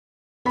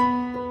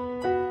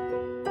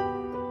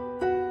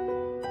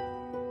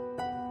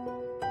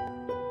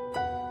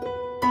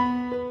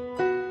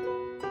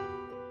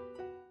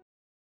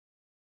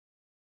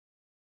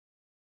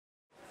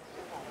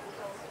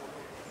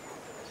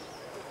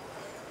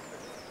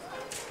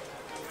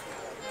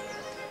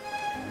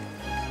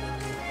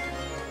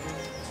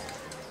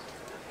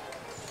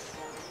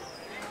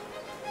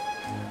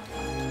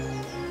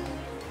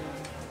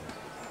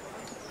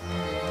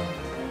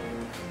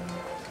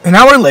An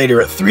hour later,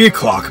 at 3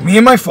 o'clock, me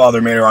and my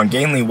father made our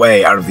ungainly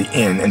way out of the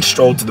inn and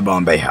strolled to the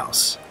Bombay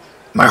House.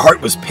 My heart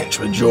was pinched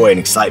with joy and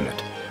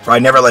excitement, for I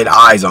had never laid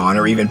eyes on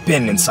or even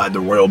been inside the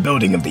royal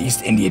building of the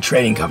East India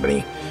Trading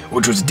Company,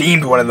 which was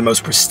deemed one of the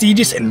most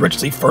prestigious and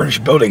richly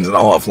furnished buildings in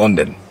all of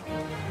London.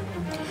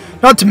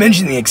 Not to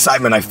mention the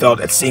excitement I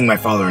felt at seeing my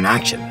father in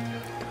action.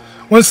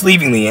 Once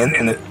leaving the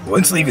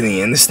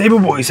inn, the stable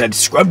boys had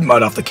scrubbed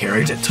mud off the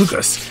carriage that took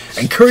us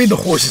and curried the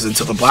horses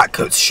until the black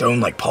coats shone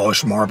like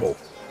polished marble.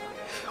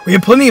 We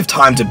had plenty of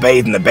time to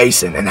bathe in the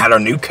basin and had our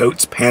new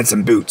coats, pants,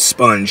 and boots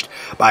sponged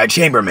by a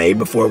chambermaid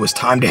before it was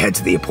time to head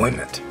to the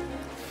appointment.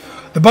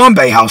 The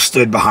Bombay House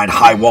stood behind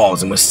high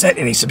walls and was set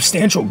in a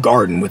substantial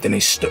garden within a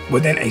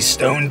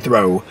stone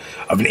throw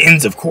of an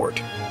Inns of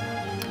Court.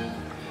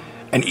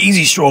 An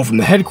easy stroll from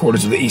the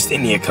headquarters of the East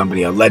India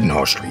Company on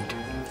Leadenhall Street.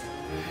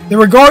 There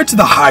were guards to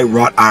the high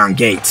wrought iron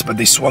gates, but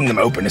they swung them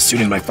open as soon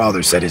as my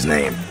father said his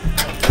name.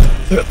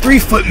 The 3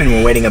 footmen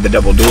were waiting at the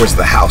double doors of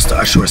the house to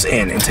usher us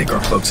in and take our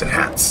cloaks and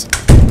hats.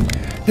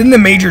 Then the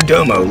major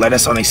domo led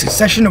us on a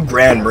succession of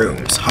grand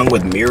rooms, hung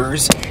with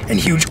mirrors and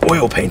huge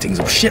oil paintings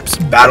of ships,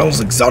 battles,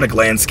 exotic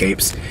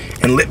landscapes,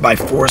 and lit by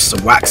forests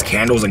of wax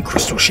candles and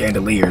crystal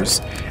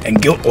chandeliers,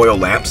 and gilt oil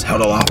lamps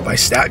held aloft by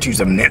statues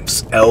of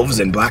nymphs, elves,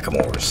 and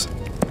blackamoors.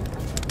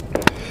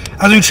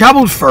 As we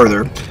traveled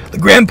further, the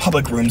grand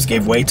public rooms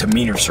gave way to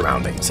meaner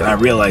surroundings, and I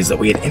realized that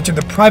we had entered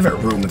the private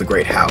room of the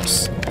great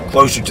house,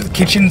 closer to the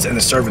kitchens and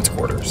the servants'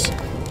 quarters.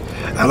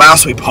 At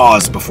last we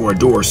paused before a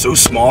door so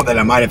small that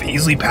I might have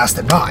easily passed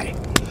it by,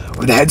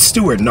 where the head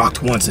steward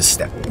knocked once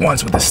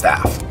with his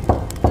staff.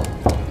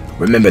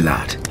 "Remember,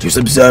 lad, just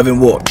observe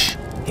and watch,"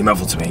 he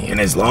muffled to me, and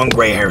his long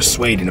grey hair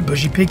swayed in a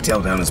bushy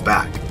pigtail down his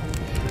back.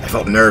 I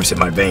felt nerves hit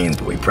my veins,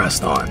 but we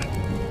pressed on.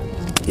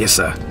 "Yes,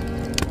 sir.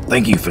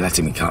 Thank you for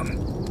letting me come."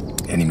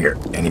 And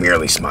he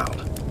merely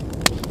smiled.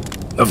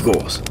 "Of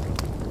course."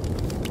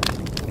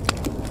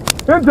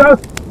 "Enter!"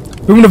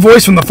 boomed a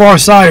voice from the far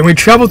side, and we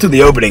traveled to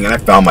the opening, and I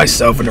found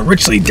myself in a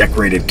richly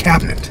decorated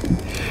cabinet.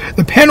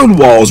 The paneled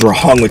walls were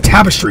hung with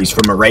tapestries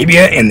from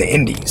Arabia and the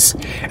Indies,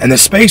 and the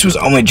space was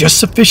only just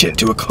sufficient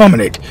to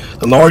accommodate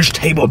the large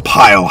tabled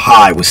pile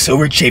high with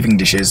silver chafing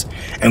dishes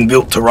and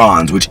gilt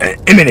turans which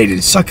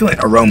emanated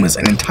succulent aromas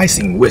and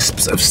enticing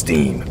wisps of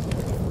steam.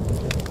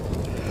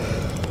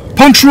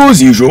 Punctual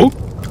as usual,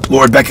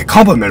 Lord Beckett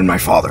complimented my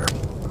father.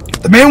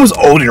 The man was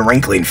old and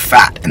wrinkly and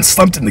fat, and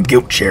slumped in the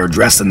gilt chair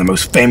dressed in the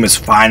most famous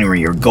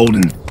finery or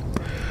golden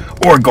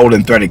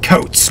threaded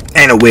coats,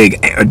 and a wig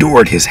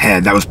adored his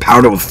head that was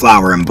powdered with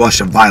flour and blush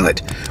of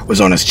violet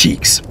was on his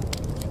cheeks.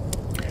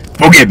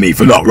 "Forgive me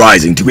for not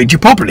rising to greet you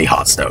properly,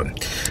 Hearthstone.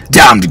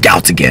 Damned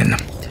gout again."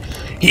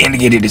 He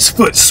indicated his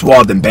foot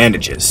swathed in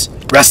bandages,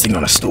 resting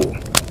on a stool.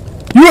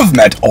 "You have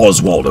met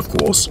Oswald, of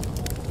course."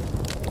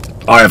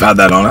 "I have had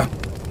that honor."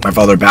 My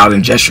father bowed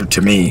and gestured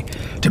to me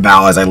to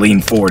bow as I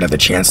leaned forward at the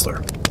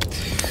Chancellor.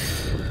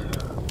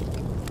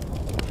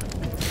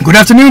 "Good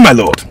afternoon, my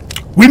lord.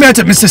 We met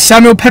at Mr.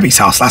 Samuel Pepys'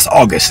 house last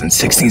August in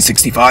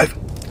 1665.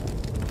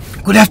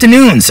 "Good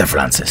afternoon, Sir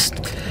Francis.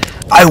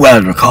 I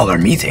well recall our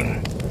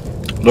meeting."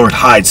 Lord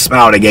Hyde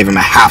smiled and gave him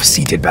a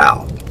half-seated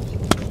bow.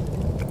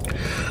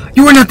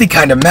 "You are not the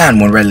kind of man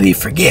one readily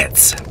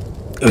forgets."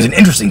 It was an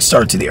interesting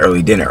start to the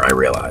early dinner, I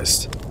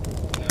realized.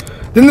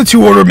 Then the 2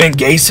 ordermen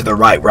gazed to the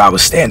right where I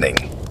was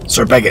standing.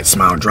 Sir Beckett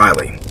smiled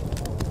dryly.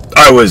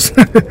 "I was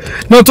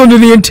not under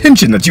the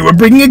intention that you were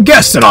bringing a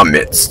guest in our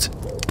midst."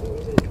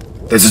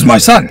 "This is my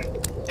son,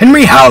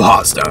 Henry Hal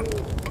Hearthstone.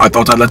 I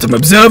thought I'd let him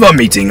observe our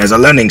meeting as a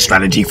learning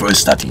strategy for his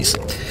studies.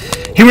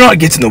 He will not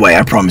get in the way,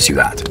 I promise you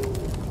that."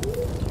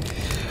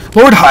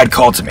 Lord Hyde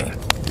called to me.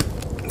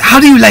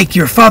 "How do you like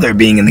your father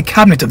being in the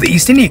cabinet of the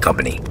East India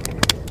Company?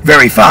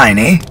 Very fine,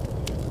 eh?"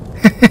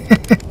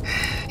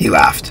 He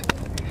laughed.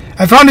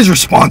 I found his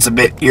response a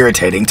bit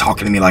irritating,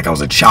 talking to me like I was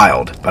a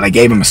child, but I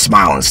gave him a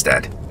smile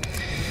instead.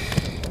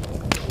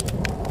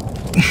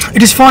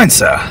 "It is fine,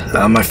 sir.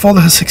 My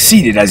father has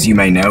succeeded, as you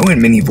may know,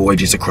 in many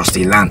voyages across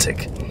the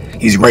Atlantic.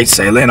 He's a great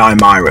sailor, and I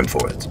admire him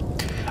for it.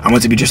 I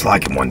want to be just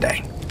like him one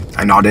day."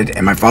 I nodded,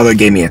 and my father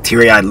gave me a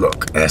teary-eyed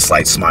look and a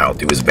slight smile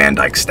through his Van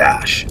Dyke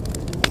stash.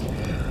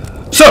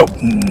 "So,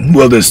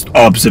 will this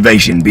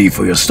observation be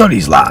for your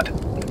studies, lad?"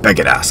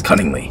 Beckett asked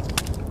cunningly.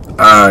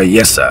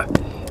 Yes, sir.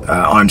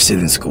 I'm still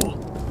in school,"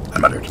 I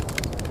muttered.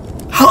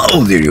 "How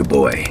old are you,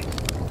 boy?"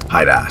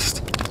 Hyde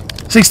asked.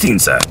 16,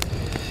 sir.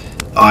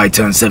 I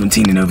turned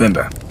 17 in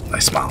November," I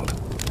smiled.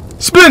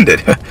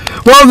 "Splendid!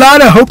 Well,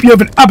 lad, I hope you have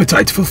an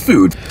appetite for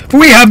food, for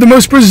we have the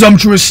most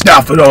presumptuous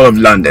staff in all of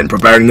London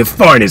preparing the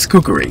finest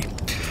cookery."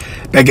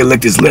 Beckett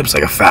licked his lips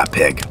like a fat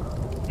pig.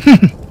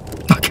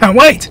 "I can't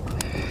wait."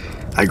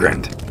 I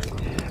grinned.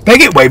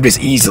 Beckett waved us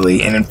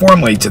easily and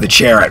informally to the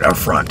chair at our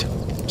front.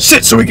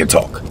 "Sit so we can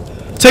talk.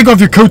 Take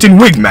off your coat and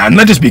wig, man.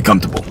 Let us be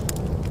comfortable."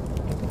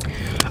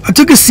 I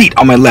took a seat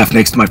on my left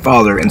next to my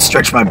father and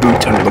stretched my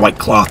boot under the white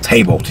cloth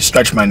table to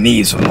stretch my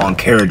knees from the long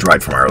carriage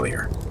ride from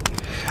earlier.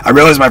 I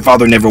realized my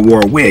father never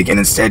wore a wig and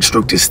instead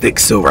stroked his thick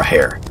silver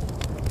hair.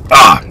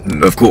 "Ah,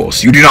 of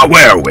course, you do not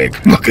wear a wig.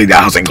 Luckily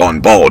that hasn't gone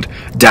bald.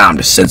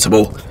 Damned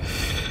sensible.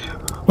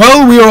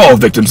 Well, we are all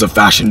victims of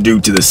fashion due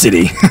to the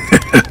city.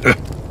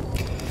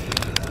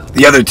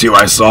 The other two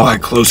I saw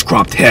had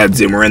close-cropped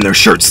heads and were in their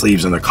shirt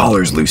sleeves and their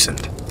collars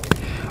loosened.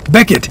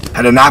 Beckett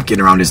had a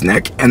napkin around his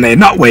neck, and they had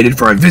not waited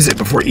for a visit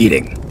before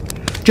eating.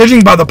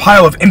 Judging by the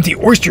pile of empty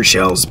oyster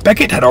shells,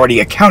 Beckett had already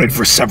accounted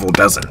for several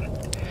dozen.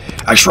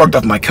 I shrugged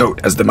off my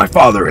coat as my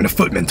father and a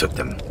footman took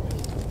them.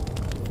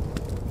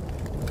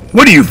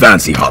 What do you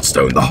fancy,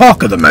 Hotstone, the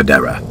hawk or the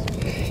Madeira?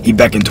 He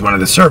beckoned to one of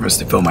the servants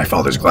to fill my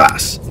father's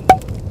glass.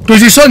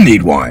 Does your son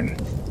need wine?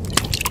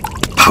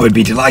 I would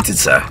be delighted,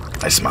 sir,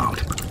 I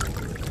smiled.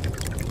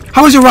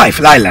 How is your wife,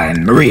 Lila,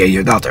 and Maria,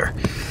 your daughter?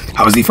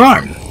 How is the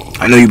farm?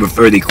 I know you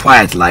prefer the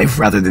quiet life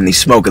rather than the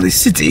smoke of the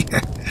city.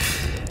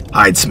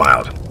 Hyde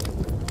smiled.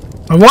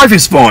 My wife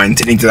is fine,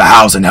 tending to the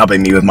house and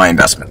helping me with my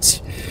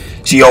investments.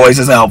 She always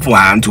has a helpful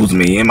hand towards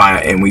me,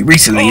 and we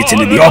recently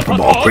attended the opera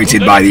ball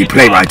created by the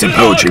playwright and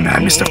poetry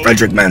man, Mr.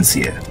 Frederick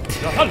Mansier.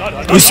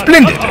 It was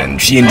splendid,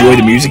 and she enjoyed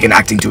the music and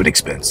acting to an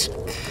expense.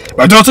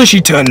 My daughter,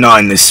 she turned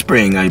 9 this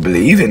spring, I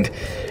believe, and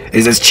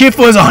is as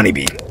cheerful as a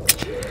honeybee.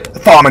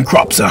 The farm and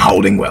crops are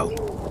holding well.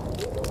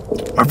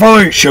 My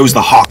father chose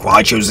the hawk while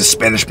I chose the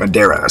Spanish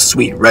Madeira, a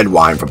sweet red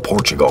wine from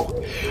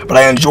Portugal, but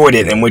I enjoyed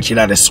it in which it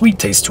had a sweet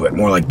taste to it,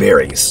 more like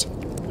berries.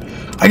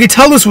 I could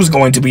tell this was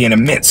going to be an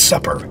immense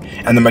supper,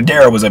 and the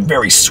Madeira was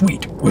very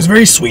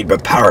sweet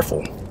but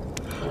powerful.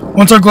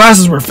 Once our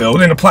glasses were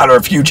filled and a platter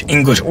of huge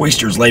English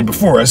oysters laid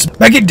before us,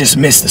 Beckett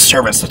dismissed the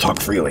servants to talk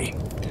freely.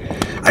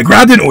 I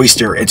grabbed an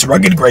oyster, its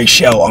rugged gray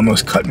shell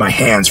almost cut my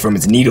hands from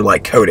its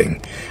needle-like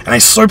coating, and I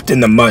slurped in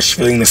the mush,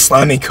 feeling the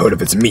slimy coat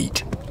of its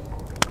meat,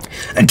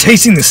 and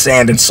tasting the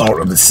sand and salt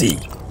of the sea.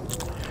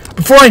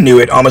 Before I knew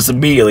it, almost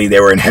immediately they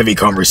were in heavy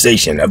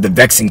conversation of the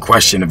vexing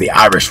question of the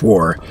Irish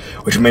War,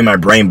 which made my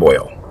brain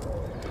boil.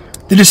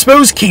 The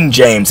deposed King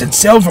James had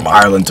sailed from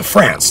Ireland to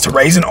France to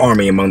raise an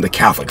army among the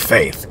Catholic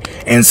faith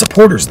and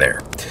supporters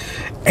there,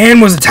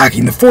 and was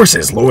attacking the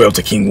forces loyal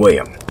to King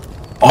William.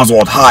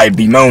 Oswald Hyde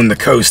bemoaned the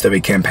cost of a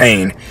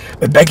campaign,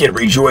 but Beckett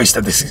rejoiced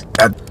at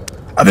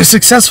the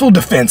successful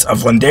defense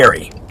of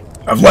Londonderry,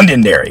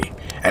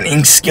 and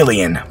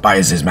Enniskillen by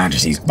his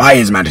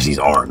Majesty's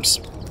arms.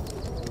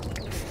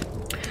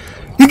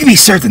 You can be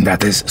certain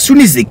that as soon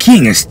as the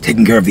king has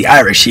taken care of the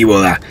Irish, he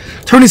will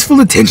turn his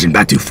full attention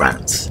back to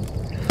France.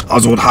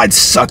 Oswald Hyde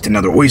sucked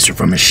another oyster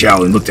from his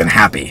shell and looked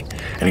unhappy,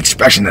 an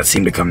expression that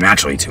seemed to come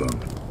naturally to him.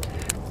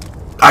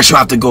 I shall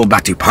have to go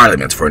back to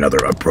Parliament for another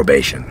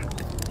probation.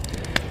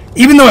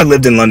 Even though I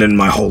lived in London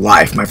my whole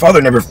life, my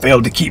father never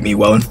failed to keep me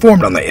well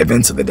informed on the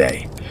events of the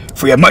day,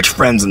 for he had much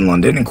friends in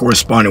London and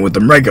corresponded with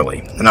them regularly,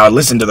 and I would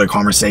listen to their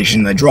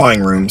conversation in the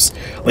drawing rooms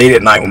late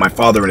at night when my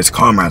father and his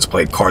comrades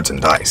played cards and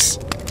dice.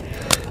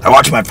 I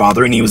watched my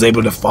father, and he was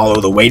able to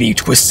follow the weighty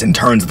twists and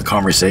turns of the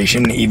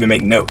conversation and even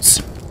make notes.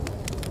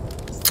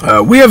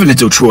 We have a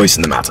little choice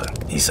in the matter,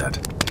 he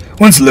said.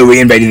 Once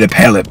Louis invaded the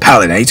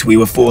Palatinate, we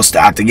were forced to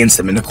act against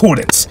them in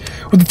accordance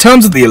with the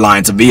terms of the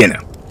Alliance of Vienna.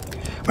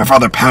 My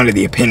father pounded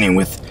the opinion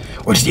with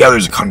which the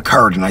others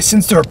concurred, and I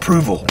sensed their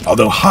approval,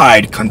 although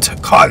Hyde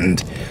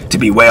cottoned to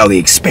bewail the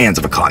expanse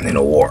of a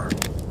continental war.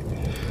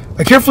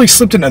 I carefully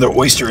slipped another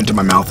oyster into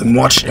my mouth and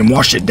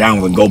washed it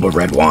down with a gulp of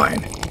red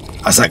wine.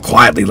 I sat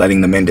quietly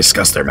letting the men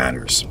discuss their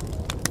matters.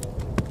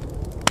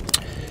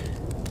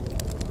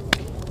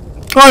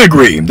 I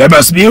agree, there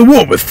must be a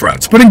war with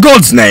France, but in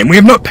God's name, we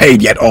have not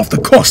paid yet off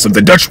the cost of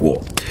the Dutch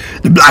war.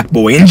 The Black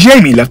Boy and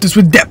Jamie left us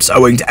with debts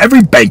owing to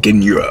every bank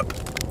in Europe.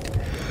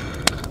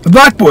 The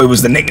Black Boy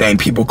was the nickname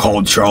people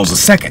called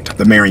Charles II,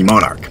 the Merry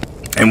Monarch,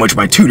 in which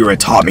my tutor had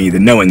taught me the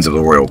knowings of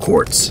the royal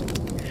courts.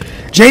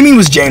 Jamie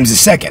was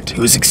James II,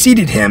 who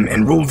succeeded him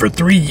and ruled for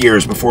 3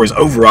 years before his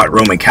overwrought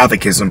Roman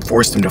Catholicism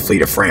forced him to flee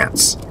to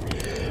France.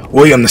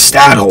 William the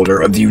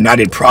Stadtholder of the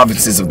United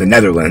Provinces of the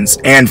Netherlands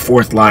and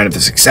fourth line of the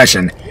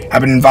succession had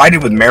been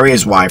invited with Mary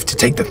his wife to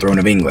take the throne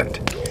of England.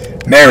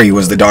 Mary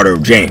was the daughter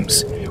of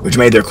James, which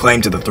made their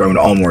claim to the throne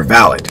all more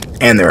valid,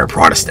 and they were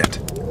Protestant.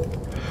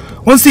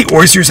 Once the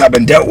oysters had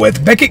been dealt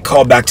with, Beckett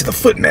called back to the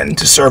footmen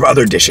to serve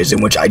other dishes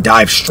in which I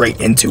dived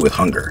straight into with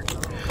hunger.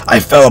 I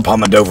fell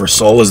upon the Dover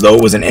sole as though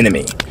it was an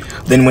enemy,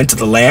 then went to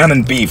the lamb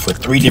and beef with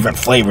 3 different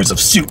flavors of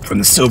soup from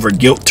the silver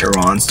gilt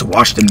turons to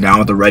wash them down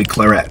with the red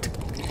claret.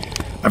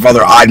 My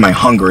father eyed my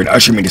hunger and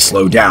ushered me to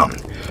slow down,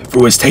 for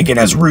it was taken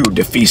as rude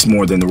to feast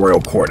more than the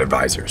royal court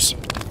advisors.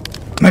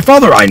 My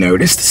father, I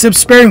noticed, sipped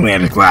sparingly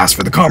at his glass,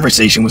 for the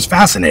conversation was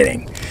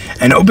fascinating,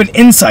 and opened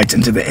insights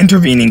into the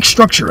intervening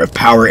structure of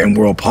power and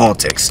world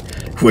politics,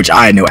 for which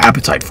I had no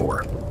appetite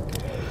for.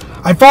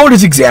 I followed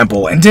his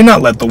example and did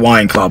not let the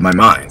wine cloud my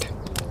mind.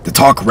 The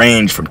talk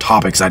ranged from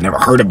topics I'd never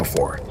heard of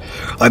before,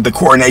 like the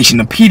coronation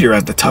of Peter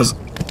as the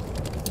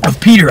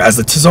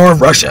Tsar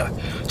of Russia,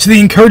 to the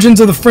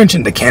incursions of the French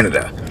into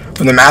Canada,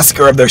 from the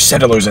massacre of their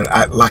settlers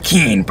at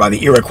Lakin by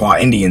the Iroquois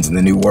Indians in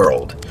the New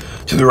World,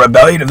 to the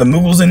rebellion of the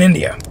Mughals in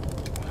India.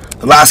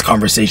 The last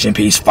conversation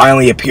piece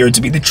finally appeared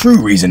to be the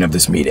true reason of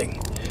this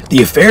meeting,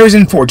 the affairs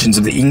and fortunes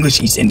of the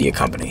English East India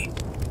Company.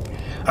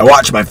 I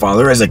watched my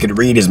father as I could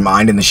read his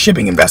mind in the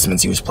shipping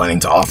investments he was planning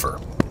to offer.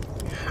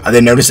 I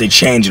then noticed a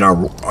change in our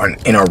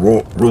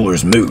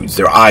rulers' moods.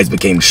 Their eyes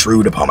became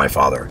shrewd upon my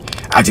father,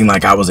 acting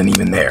like I wasn't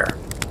even there.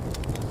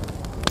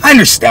 "I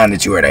understand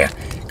that you are a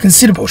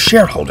considerable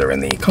shareholder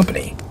in the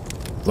company,"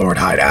 Lord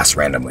Hyde asked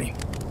randomly.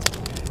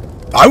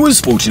 "I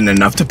was fortunate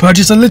enough to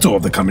purchase a little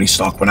of the company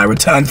stock when I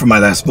returned from my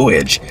last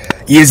voyage,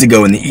 years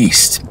ago in the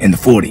East, in the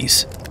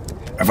 40s.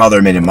 My father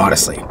admitted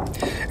modestly.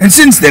 "And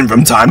since then,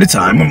 from time to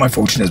time, when my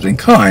fortune has been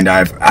kind, I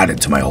have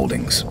added to my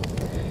holdings."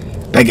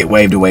 Beckett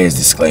waved away his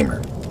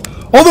disclaimer.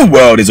 "All the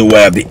world is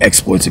aware of the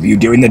exploits of you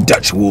during the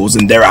Dutch wars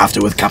and thereafter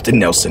with Captain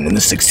Nelson in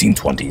the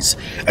 1620s,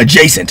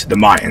 adjacent to the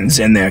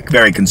Mayans and their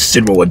very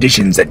considerable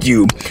additions that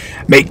you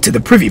make to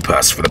the privy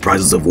purse for the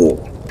prizes of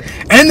war,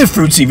 and the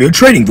fruits of your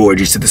trading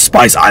voyages to the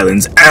Spice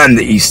Islands and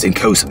the eastern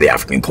coast of the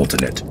African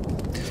continent.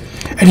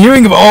 And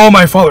hearing of all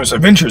my father's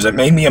adventures, it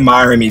made me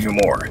admire him even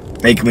more,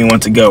 making me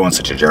want to go on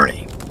such a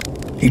journey."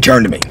 He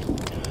turned to me.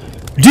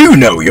 "Do you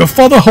know your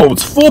father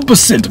holds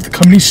 4% of the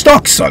company's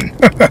stock, son?"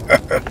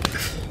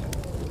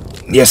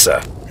 "Yes,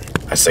 sir,"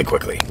 I said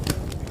quickly.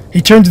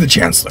 He turned to the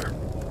Chancellor.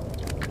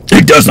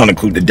 "It does not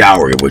include the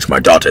dowry of which my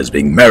daughter is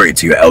being married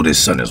to your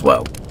eldest son as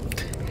well."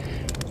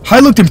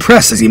 Hyde looked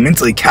impressed as he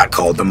mentally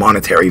catcalled the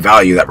monetary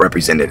value that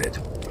represented it.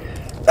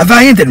 "A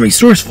valiant and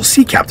resourceful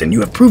sea captain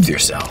you have proved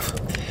yourself,"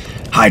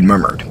 Hyde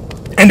murmured,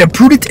 "and a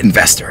prudent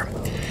investor.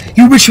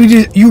 You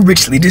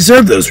richly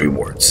deserve those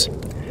rewards."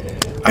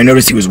 I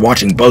noticed he was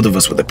watching both of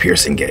us with a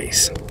piercing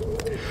gaze.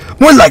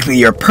 "More likely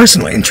your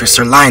personal interests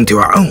are aligned to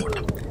our own,"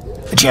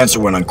 the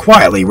Chancellor went on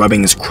quietly,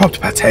 rubbing his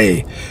cropped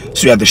pate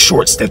so he had the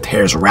short, stiff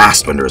hairs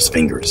rasp under his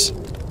fingers.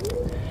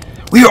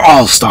 "We are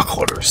all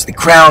stockholders, the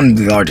Crown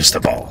the largest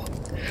of all.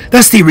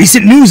 Thus the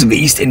recent news of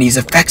the East Indies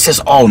affects us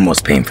all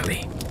most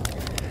painfully."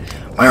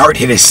 My heart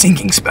hit a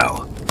sinking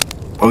spell.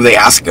 What were they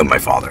asking of my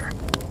father?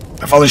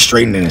 My father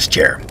straightened in his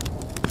chair.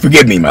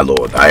 "Forgive me, my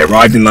lord. I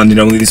arrived in London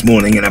only this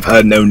morning and have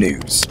heard no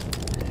news."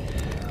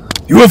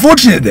 "You are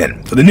fortunate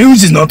then, for the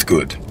news is not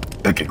good,"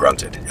 Beckett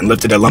grunted, and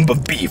lifted a lump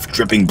of beef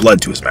dripping blood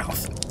to his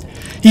mouth.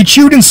 He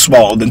chewed and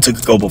swallowed and took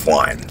a gulp of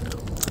wine.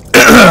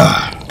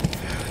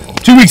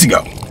 2 weeks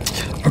ago,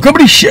 our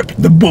company ship,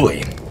 the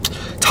Bully,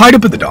 tied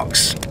up at the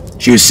docks.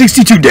 She was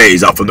 62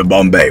 days out from the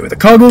Bombay with a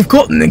cargo of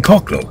cotton and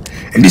cocknel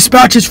and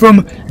dispatches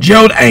from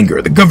Gerald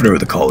Anger, the governor of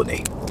the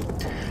colony.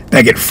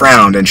 Beckett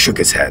frowned and shook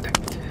his head.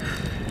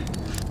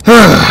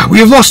 "We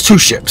have lost 2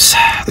 ships,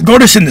 the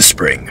Goddess and the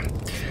Spring."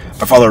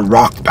 My father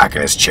rocked back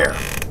in his chair.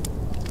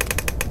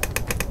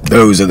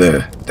 Those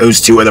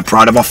 2 are the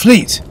pride of our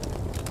fleet."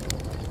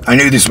 I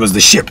knew this was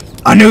the ship.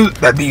 I knew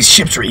that these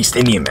ships were East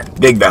Indiamen,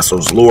 big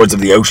vessels, lords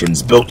of the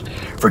oceans, built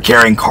for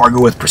carrying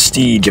cargo with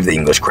prestige of the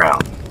English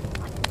crown.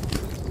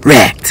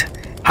 "Wrecked,"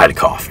 Hyde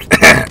coughed.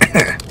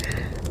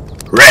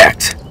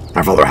 "Wrecked,"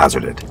 my father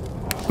hazarded.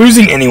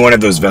 Losing any one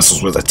of those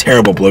vessels was a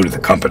terrible blow to the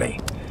company.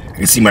 I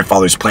could see my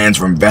father's plans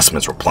for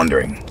investments were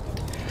plundering.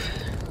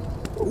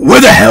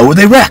 "Where the hell were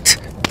they wrecked?"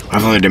 my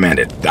father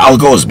demanded. "The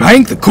Algo's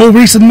Bank? The coral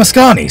reefs of the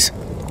Mascanis?"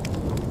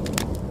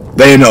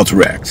 "They are not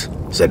wrecked,"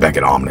 said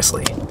Beckett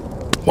ominously.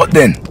 "What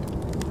then?"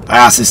 I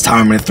asked this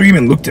time, and the 3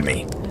 men looked at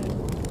me.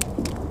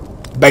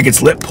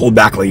 Beckett's lip pulled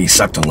back like he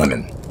sucked a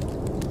lemon.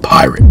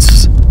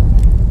 "Pirates."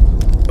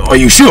 "Are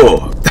you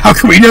sure? How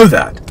can we know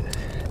that?"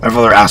 my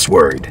father asked,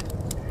 worried.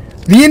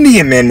 The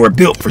Indian men were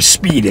built for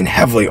speed and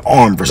heavily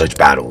armed for such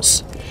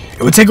battles.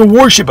 It would take a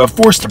warship of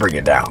force to bring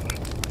it down.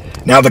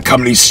 Now the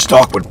company's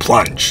stock would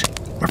plunge.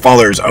 My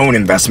father's own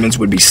investments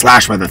would be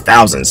slashed by the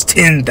thousands,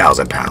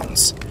 10,000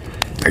 pounds.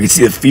 I could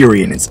see the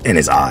fury in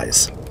his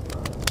eyes.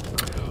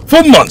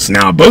 "For months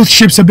now, both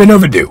ships have been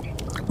overdue.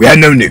 We had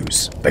no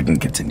news,"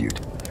 Beckett continued.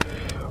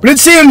 "But it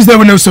seems there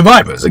were no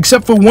survivors,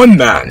 except for one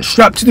man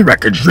strapped to the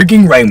wreckage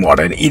drinking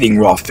rainwater and eating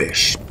raw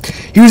fish.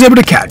 He was able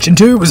to catch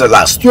until he was at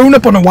last thrown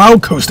up on a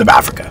wild coast of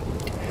Africa.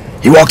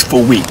 He walked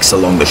for weeks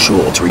along the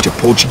shore to reach a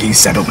Portuguese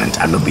settlement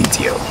at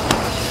Lobitio.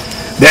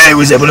 There he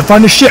was able to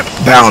find a ship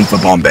bound for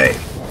Bombay.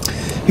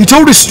 He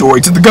told his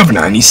story to the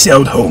governor and he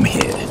sailed home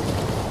here."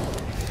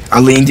 I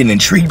leaned in,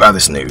 intrigued by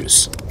this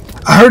news.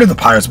 I heard of the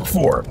pirates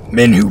before,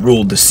 men who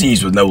ruled the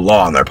seas with no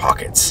law in their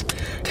pockets,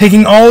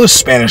 taking all the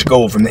Spanish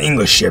gold from the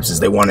English ships as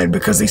they wanted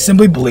because they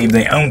simply believed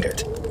they owned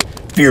it.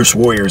 Fierce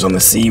warriors on the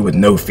sea with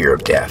no fear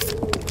of death.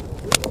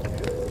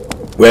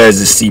 "Where is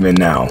this seaman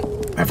now?"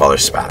 my father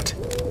spat.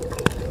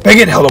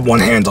 Beckett held up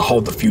one hand to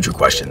hold the future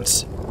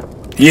questions.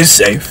 "He is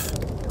safe,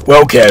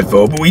 well cared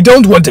for, but we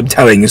don't want him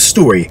telling his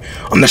story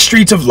on the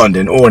streets of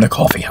London or in a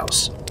coffee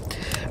house."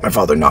 My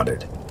father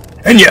nodded.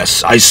 "And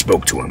yes, I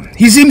spoke to him.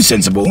 He seems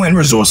sensible and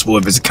resourceful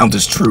if his account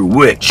is true,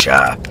 which,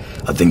 I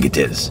think it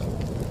is."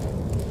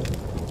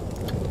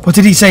 "What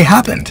did he say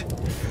happened?"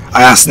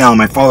 I asked now, and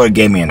my father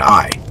gave me an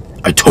eye.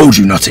 "I told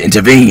you not to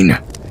intervene."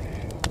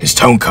 His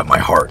tone cut my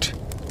heart.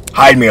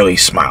 Hyde merely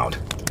smiled.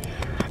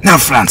 "Now,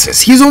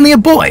 Francis, he's only a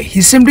boy.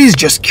 He simply is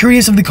just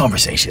curious of the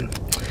conversation.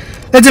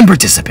 Let him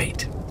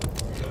participate."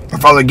 My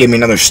father gave me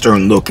another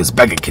stern look as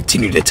Beckett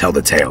continued to tell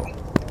the tale.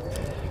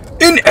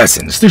 "In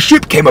essence, the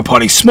ship came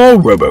upon a small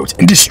rowboat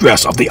in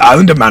distress off the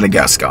island of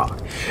Madagascar.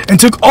 and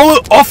took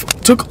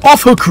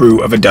off her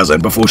crew of a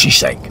dozen before she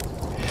sank.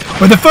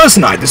 By the first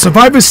night, the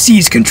survivors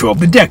seized control of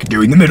the deck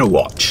during the middle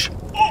watch.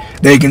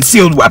 They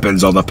concealed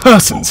weapons on their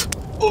persons,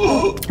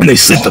 and they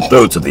slit the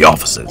throats of the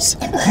officers.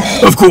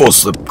 Of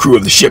course, the crew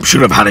of the ship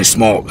should have had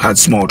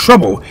small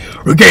trouble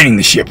regaining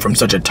the ship from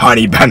such a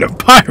tiny band of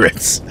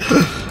pirates.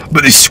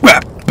 But they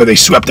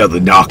swept out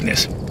the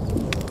darkness.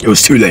 It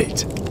was too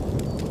late.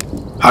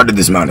 How did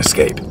this man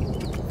escape?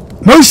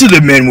 Most of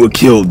the men were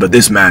killed, but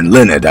this man,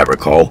 Leonard, I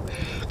recall,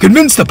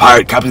 convinced the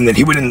pirate captain that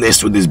he would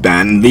enlist with his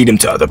band and lead him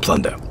to other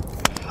plunder.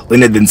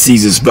 Leonard then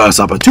seized his first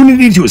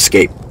opportunity to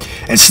escape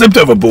and slipped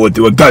overboard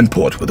through a gun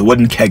port with a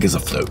wooden keg as a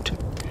float.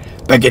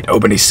 Beckett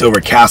opened a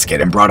silver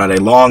casket and brought out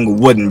a long,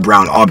 wooden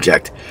brown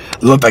object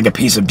that looked like a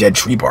piece of dead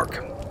tree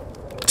bark.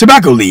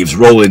 Tobacco leaves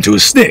rolled into a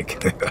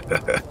stick,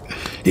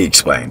 he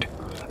explained.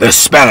 They're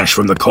Spanish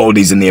from the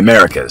colonies in the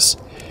Americas.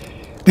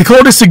 They call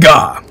it a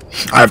cigar.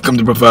 I have come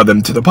to prefer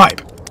them to the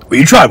pipe. Will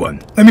you try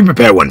one? Let me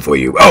prepare one for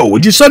you. Oh,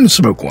 would your son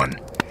smoke one?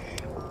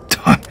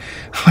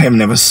 I have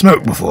never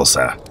smoked before,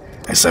 sir,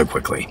 I said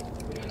quickly.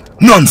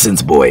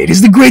 Nonsense, boy. It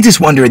is the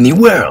greatest wonder in the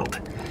world,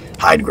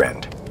 Hyde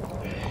grinned.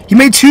 He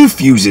made 2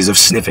 fuses of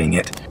sniffing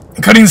it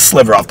and cutting the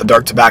sliver off the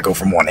dark tobacco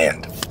from one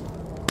end.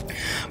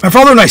 My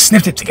father and I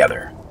sniffed it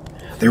together.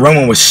 The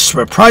aroma was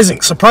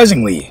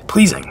surprisingly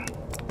pleasing.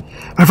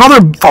 My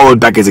father followed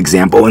Beckett's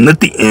example and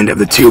lit the end of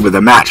the tube with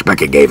a match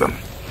Beckett gave him.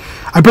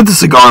 I put the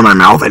cigar in my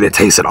mouth and it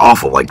tasted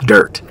awful like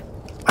dirt.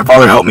 My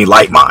father helped me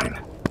light mine.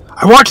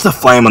 I watched the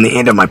flame on the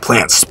end of my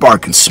plant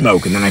spark and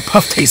smoke, and then I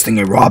puffed, tasting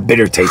a raw,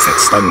 bitter taste that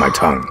stung my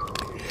tongue.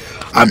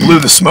 I blew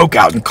the smoke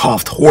out and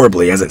coughed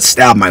horribly as it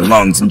stabbed my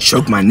lungs and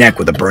choked my neck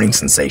with a burning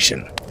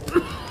sensation.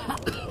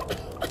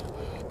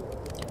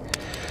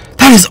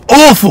 That is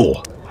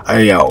awful! I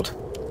yelled.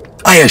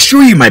 I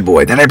assure you, my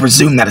boy, that I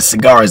presume that a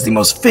cigar is the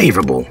most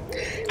favorable.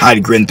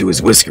 Hyde grinned through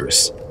his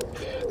whiskers.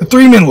 The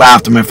 3 men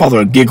laughed and my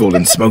father giggled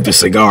and smoked a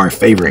cigar,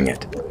 favoring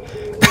it.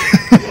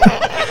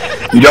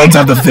 You don't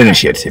have to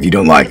finish it if you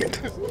don't like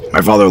it.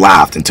 My father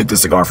laughed and took the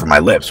cigar from my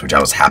lips, which I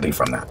was happy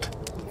from that.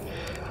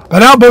 By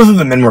now both of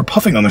the men were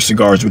puffing on their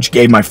cigars, which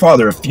gave my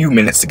father a few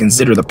minutes to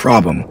consider the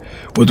problem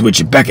with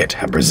which Beckett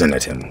had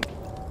presented him.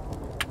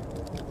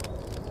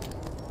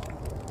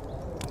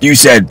 You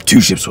said 2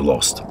 ships were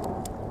lost.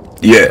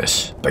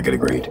 Yes, Beckett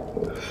agreed.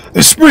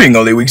 The spring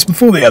only weeks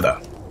before the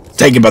other,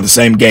 taken by the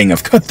same gang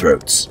of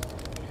cutthroats.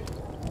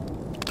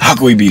 How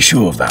can we be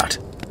sure of that?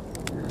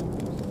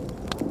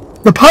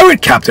 The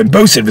pirate captain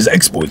boasted of his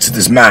exploits to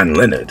this man,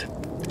 Leonard.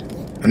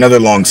 Another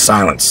long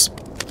silence.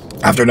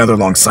 After another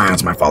long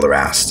silence, my father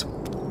asked,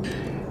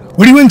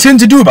 What do you intend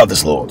to do about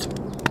this, Lord?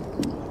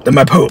 Then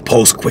my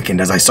pulse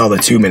quickened as I saw the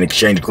 2 men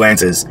exchange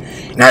glances,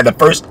 and I had the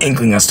first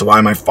inkling as to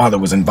why my father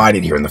was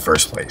invited here in the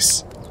first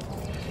place.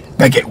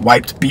 Beckett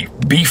wiped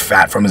beef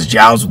fat from his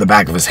jowls with the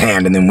back of his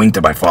hand and then winked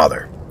at my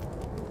father.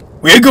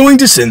 We are going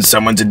to send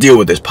someone to deal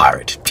with this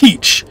pirate.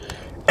 Teach.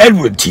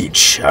 Edward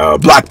Teach.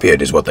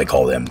 Blackbeard is what they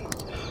call him.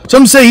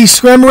 Some say he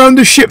swam around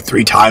the ship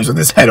 3 times with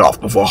his head off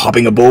before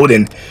hopping aboard,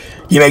 and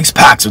he makes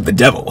pacts with the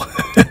devil.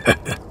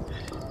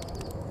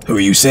 Who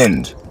will you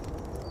send?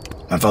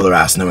 My father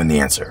asked, knowing the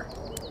answer.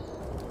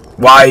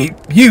 Why,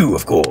 you,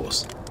 of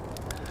course.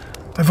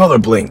 My father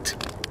blinked.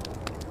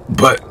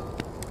 But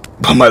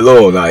my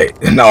lord, I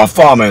am now a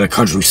farmer and a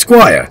country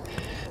squire.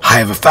 I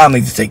have a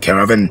family to take care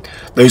of, and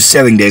those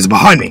sailing days are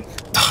behind me.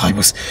 I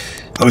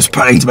was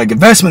planning to make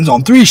investments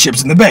on 3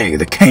 ships in the bay.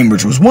 The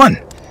Cambridge was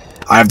one.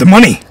 I have the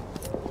money.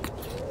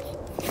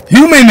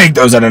 You may make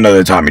those at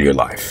another time in your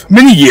life,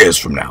 many years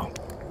from now.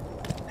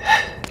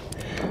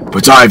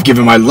 But I have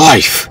given my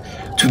life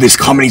to this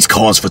company's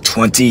cause for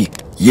 20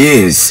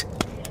 years.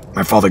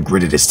 My father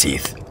gritted his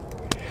teeth.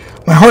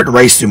 My heart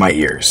raced through my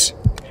ears.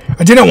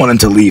 I didn't want him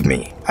to leave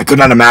me. I could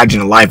not imagine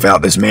a life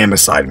without this man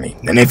beside me,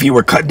 and if he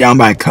were cut down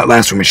by a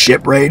cutlass from a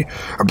ship raid,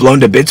 or blown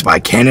to bits by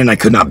a cannon, I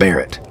could not bear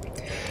it.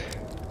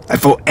 I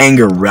felt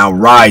anger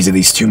rise at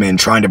these 2 men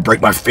trying to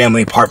break my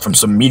family apart from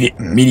some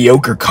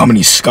mediocre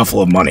company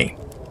scuffle of money.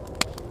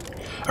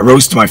 I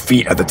rose to my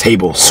feet at the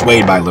table,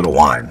 swayed by a little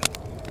wine.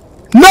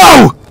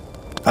 No!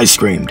 I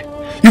screamed.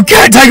 You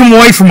can't take him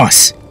away from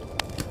us!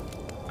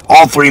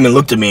 All 3 men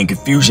looked at me in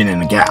confusion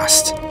and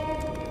aghast.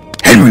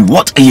 Henry,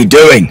 what are you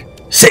doing?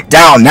 Sit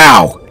down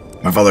now!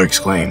 My father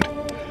exclaimed.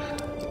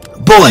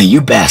 Boy,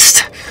 you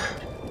best.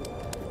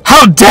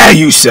 How dare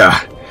you, sir?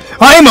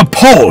 I am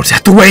appalled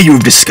at the way you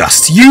have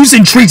discussed, used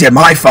and treated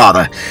my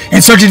father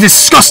in such a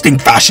disgusting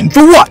fashion.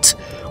 For what?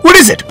 What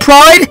is it?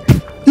 Pride?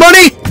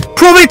 Money?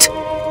 Profit?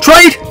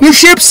 Trade? New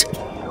ships?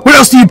 What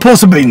else do you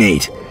possibly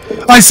need?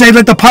 I say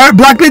let the pirate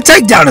Blackbeard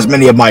take down as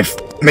many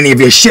of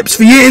your ships,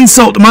 for you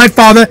insult my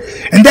father,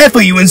 and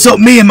therefore you insult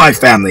me and my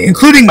family,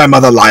 including my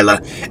mother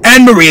Lila,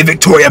 and Maria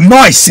Victoria,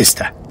 my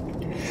sister.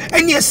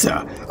 And yes,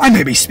 sir, I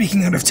may be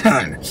speaking out of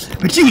turn,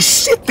 but you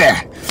sit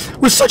there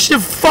with such a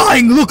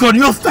defying look on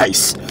your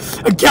face,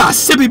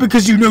 aghast simply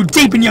because you know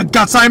deep in your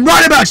guts I am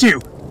right about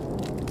you.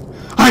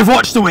 I've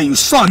watched the way you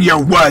slung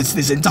your words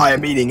this entire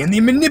meeting, and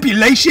the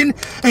manipulation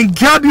and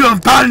gab you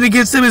have batted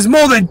against them is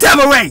more than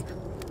devilry.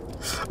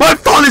 My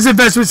father's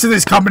investments in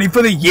this company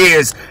for the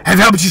years have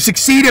helped you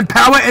succeed in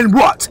power, and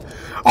what?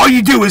 All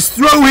you do is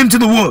throw him to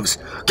the wolves.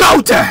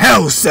 Go to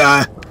hell,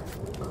 sir!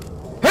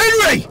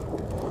 Henry!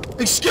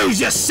 Excuse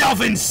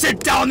yourself and sit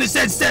down this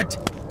instant!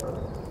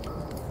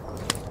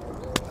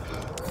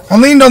 I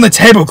leaned on the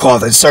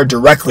tablecloth and stared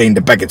directly into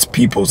Beckett's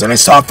pupils, and I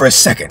saw for a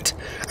second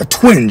a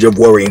twinge of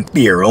worry and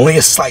fear, only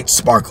a slight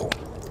sparkle.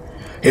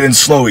 He then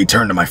slowly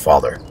turned to my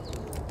father.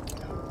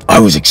 I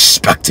was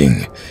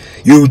expecting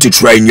you to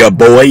train your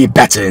boy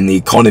better in the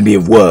economy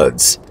of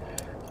words.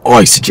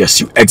 I suggest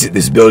you exit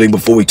this building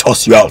before we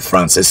toss you out,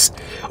 Francis,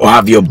 or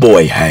have your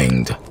boy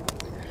hanged.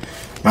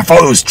 My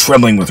father was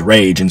trembling with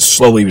rage and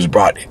slowly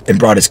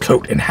brought his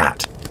coat and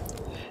hat.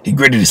 He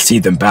gritted his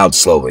teeth and bowed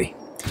slowly.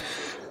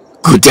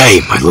 Good day,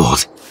 my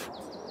lord.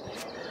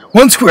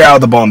 Once we were out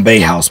of the Bombay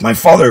house, my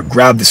father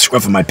grabbed the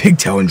scruff of my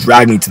pigtail and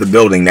dragged me to the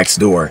building next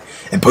door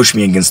and pushed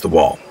me against the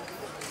wall.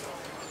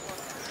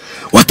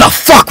 What the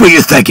fuck were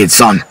you thinking,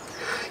 son?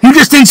 You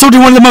just insulted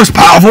one of the most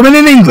powerful men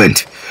in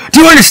England.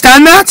 Do you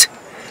understand that?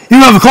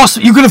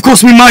 You could have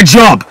cost me my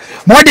job,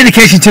 my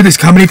dedication to this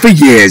company for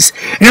years,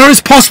 and it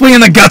was possibly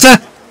in the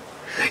gutter.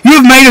 You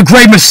have made a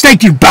grave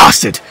mistake, you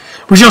bastard.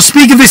 We shall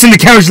speak of this in the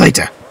carriage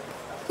later.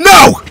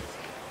 No!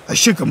 I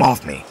shook him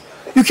off me.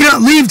 You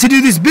cannot leave to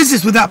do this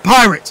business with that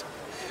pirate.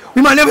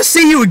 We might never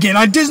see you again.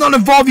 I does not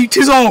involve you,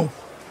 'tis all.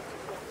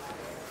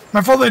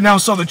 My father now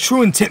saw the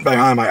true intent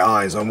behind my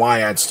eyes on why I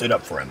had stood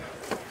up for him.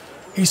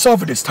 He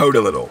softened his tone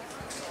a little.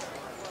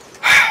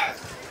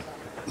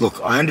 Look,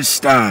 I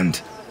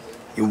understand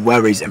your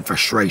worries and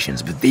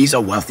frustrations, but these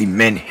are wealthy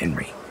men,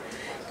 Henry.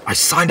 I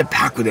signed a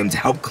pact with them to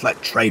help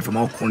collect trade from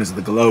all corners of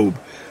the globe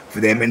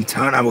for them. In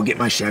turn, I will get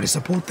my share to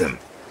support them.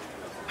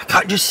 I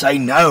can't just say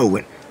no.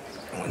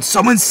 When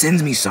someone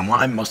sends me someone,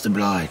 I must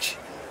oblige.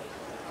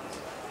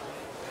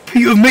 But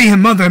you have me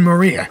and Mother and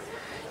Maria.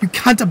 You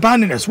can't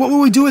abandon us. What will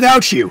we do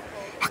without you?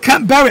 I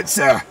can't bear it,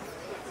 sir.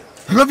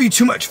 I love you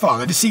too much,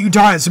 Father, to see you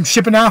die on some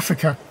ship in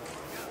Africa.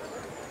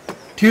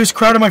 Tears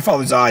crowded my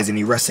father's eyes, and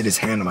he rested his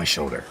hand on my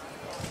shoulder.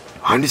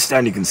 I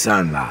understand your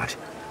concern, lad.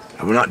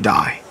 I will not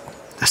die.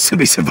 I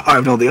simply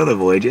survived all the other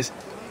voyages,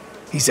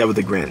 he said with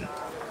a grin.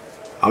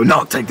 I will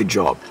not take the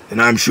job,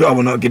 and I am sure I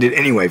will not get it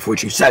anyway for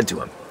what you said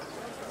to him.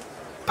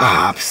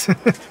 Perhaps.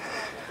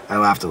 I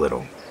laughed a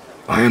little.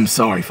 I am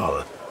sorry,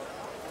 Father.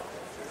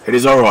 It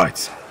is all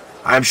right.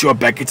 I am sure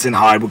Beckett and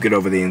Hyde will get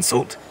over the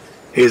insult.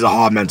 He is a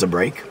hard man to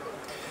break.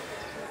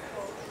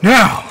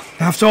 Now,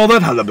 after all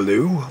that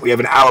hullabaloo, we have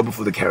an hour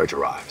before the carriage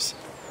arrives.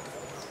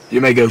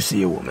 You may go see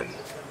your woman.